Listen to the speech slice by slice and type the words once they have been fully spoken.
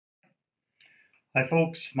Hi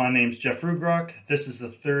folks, my name's Jeff Rugrock. This is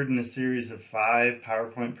the third in a series of 5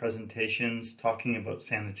 PowerPoint presentations talking about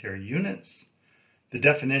sanitary units. The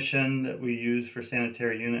definition that we use for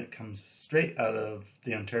sanitary unit comes straight out of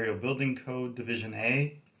the Ontario Building Code, Division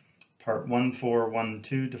A, Part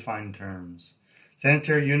 1412, Defined Terms.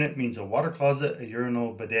 Sanitary unit means a water closet, a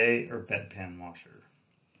urinal, bidet, or bedpan washer.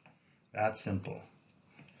 That's simple.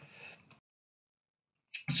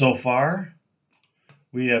 So far,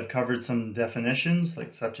 we have covered some definitions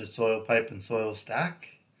such as soil pipe and soil stack.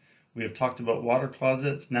 We have talked about water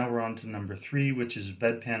closets. Now we're on to number 3, which is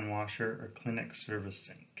bedpan washer or clinic service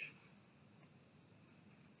sink.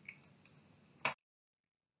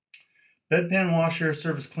 Bedpan washer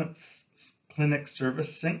clinic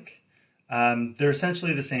service sink. They're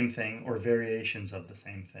essentially the same thing or variations of the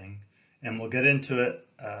same thing. And we'll get into it,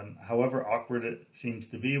 however awkward it seems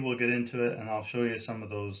to be, we'll get into it and I'll show you some of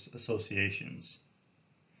those associations.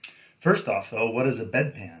 First off though, what is a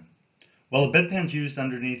bedpan? Well, a bedpan's used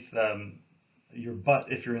underneath your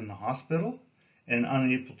butt if you're in the hospital and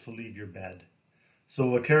unable to leave your bed.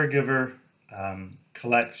 So a caregiver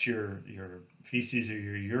collects your feces or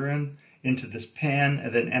your urine into this pan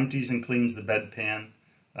and then empties and cleans the bedpan.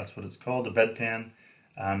 That's what it's called, a bedpan,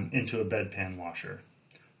 into a bedpan washer.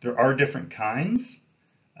 There are different kinds,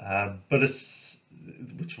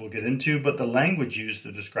 which we'll get into, but the language used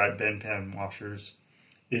to describe bedpan washers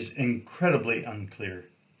is incredibly unclear.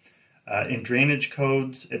 In drainage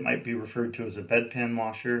codes, it might be referred to as a bedpan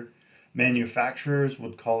washer. Manufacturers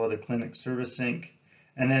would call it a clinic service sink.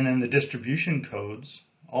 And then in the distribution codes,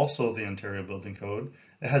 also the Ontario Building Code,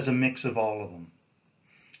 it has a mix of all of them.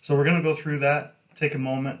 So we're going to go through that, take a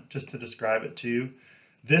moment just to describe it to you.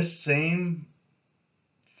 This same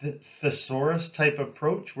thesaurus type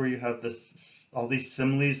approach where you have all these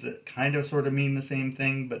similes that kind of sort of mean the same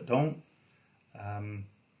thing but don't.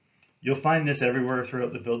 You'll find this everywhere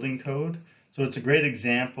throughout the building code. So it's a great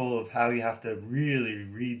example of how you have to really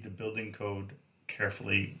read the building code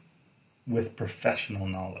carefully with professional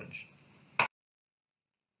knowledge.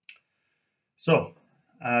 So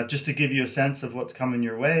just to give you a sense of what's coming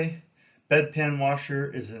your way, bedpan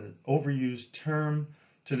washer is an overused term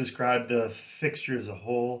to describe the fixture as a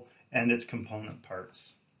whole and its component parts.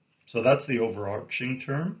 So that's the overarching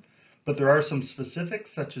term, but there are some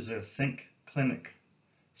specifics such as a sink clinic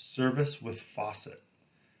service with faucet.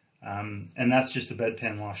 And that's just a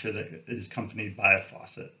bedpan washer that is accompanied by a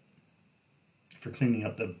faucet for cleaning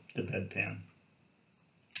up the bedpan.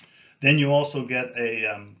 Then you also get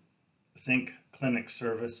a sink clinic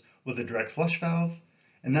service with a direct flush valve,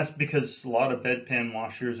 and that's because a lot of bedpan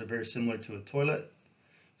washers are very similar to a toilet,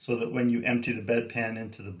 so that when you empty the bedpan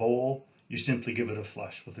into the bowl, you simply give it a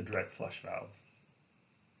flush with a direct flush valve.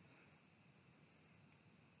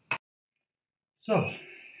 So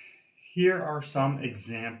here are some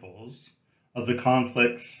examples of the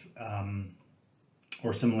conflicts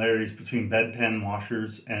or similarities between bedpan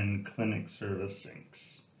washers and clinic service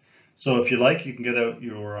sinks. So if you like, you can get out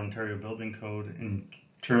your Ontario Building Code and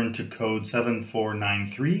turn to code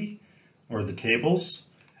 7493 or the tables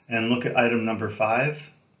and look at item number 5.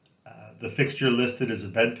 The fixture listed is a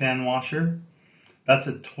bedpan washer. That's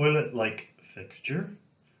a toilet-like fixture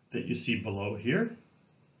that you see below here.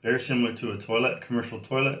 Very similar to a toilet, commercial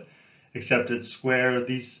toilet, except it's square.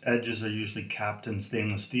 These edges are usually capped in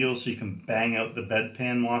stainless steel, so you can bang out the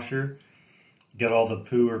bedpan washer, get all the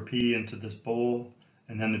poo or pee into this bowl,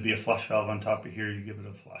 and then there'd be a flush valve on top of here. You give it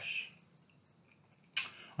a flush.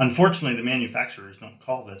 Unfortunately, the manufacturers don't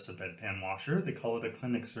call this a bedpan washer. They call it a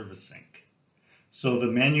clinic service sink. So the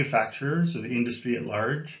manufacturers or the industry at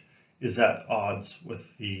large is at odds with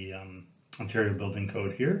the Ontario Building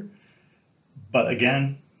Code here. But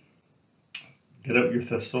again, get out your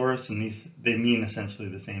thesaurus and they mean essentially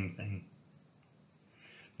the same thing.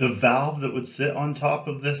 The valve that would sit on top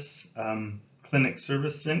of this clinic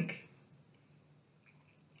service sink,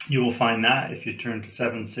 you will find that if you turn to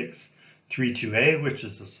 7632A, which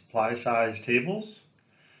is the supply size tables.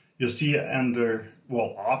 You'll see under,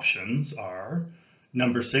 well, options are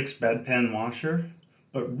number 6, bedpan washer,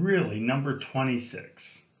 but really number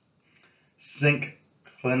 26, sink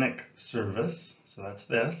clinic service, so that's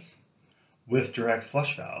this, with direct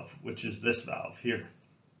flush valve, which is this valve here.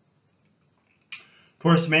 Of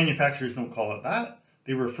course, manufacturers don't call it that.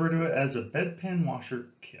 They refer to it as a bedpan washer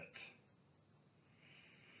kit.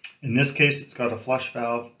 In this case, it's got a flush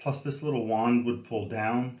valve, plus this little wand would pull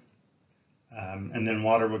down, and then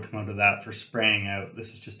water would come out of that for spraying out. This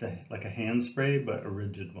is just like a hand spray, but a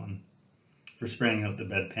rigid one for spraying out the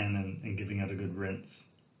bedpan and giving it a good rinse.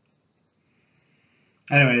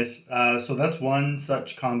 Anyways, so that's one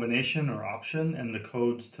such combination or option, and the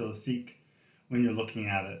codes to seek when you're looking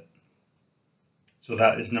at it. So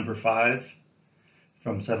that is number 5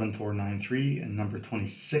 from 7493 and number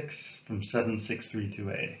 26 from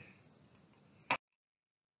 7632A.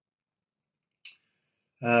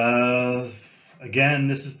 Again,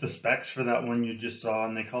 this is the specs for that one you just saw,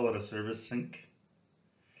 and they call it a service sink.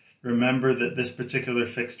 Remember that this particular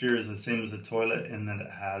fixture is the same as the toilet in that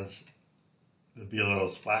there'll be a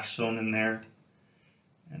little splash zone in there,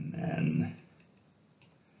 and then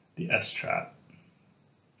the S-trap.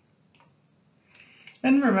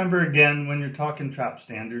 And remember again, when you're talking trap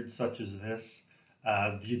standards such as this,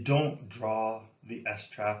 you don't draw the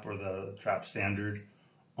S-trap or the trap standard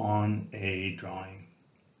on a drawing.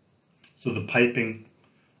 So the piping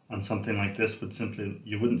on something like this would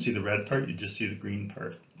you wouldn't see the red part, you'd just see the green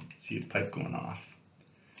part. See a pipe going off,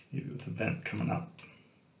 maybe with a vent coming up,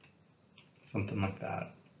 something like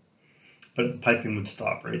that. But the piping would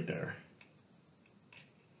stop right there.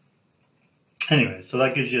 Anyway, so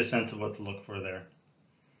that gives you a sense of what to look for there.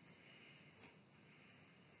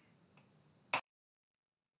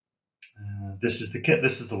 This is the kit,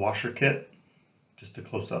 this is the washer kit, just a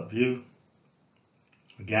close-up view.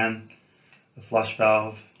 Again, the flush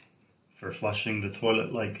valve for flushing the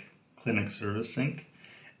toilet-like clinic service sink,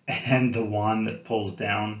 and the wand that pulls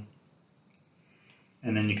down,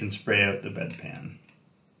 and then you can spray out the bedpan.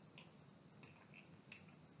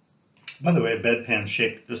 By the way, a bedpan's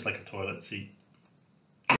shaped just like a toilet seat,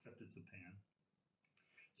 except it's a pan.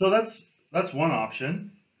 So that's one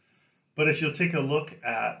option. But if you'll take a look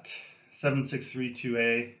at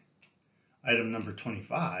 7632A, item number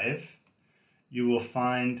 25, you will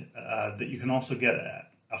find that you can also get a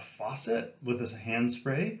faucet with a hand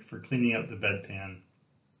spray for cleaning out the bedpan.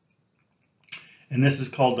 And this is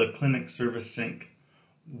called a clinic service sink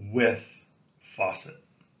with faucet.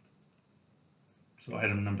 So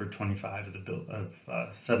item number 25 of the bill of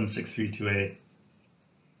 7632A.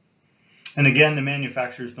 And again, the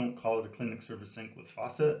manufacturers don't call it a clinic service sink with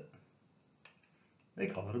faucet. They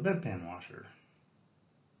call it a bedpan washer,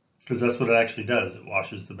 because that's what it actually does. It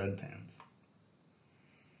washes the bedpans.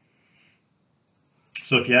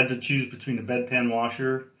 So if you had to choose between a bedpan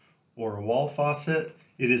washer or a wall faucet,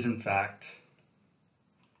 it is in fact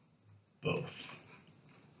both.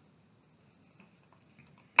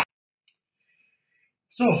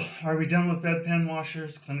 So, are we done with bedpan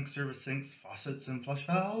washers, clinic service sinks, faucets, and flush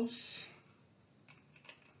valves?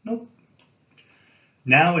 Nope.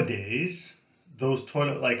 Nowadays, those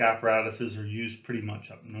toilet-like apparatuses are used pretty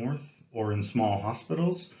much up north or in small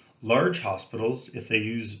hospitals. Large hospitals, if they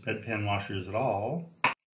use bedpan washers at all,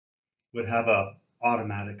 would have an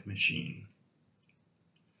automatic machine.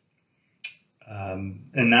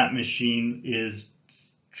 And that machine is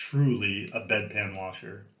truly a bedpan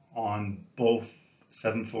washer on both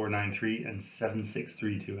 7493 and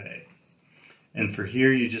 7632A. And for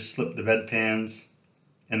here, you just slip the bedpans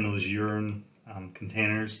and those urine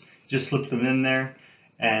containers, just slip them in there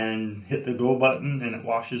and hit the go button, and it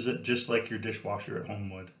washes it just like your dishwasher at home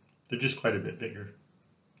would. They're just quite a bit bigger.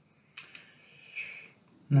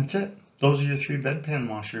 And that's it. Those are your 3 bedpan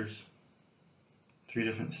washers. 3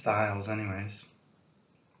 different styles anyways.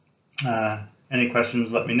 Any questions,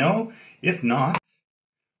 let me know. If not,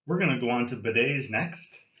 we're going to go on to bidets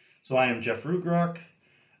next. So I am Jeff Rugrock,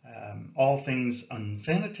 all things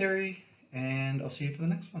unsanitary, and I'll see you for the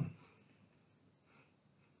next one.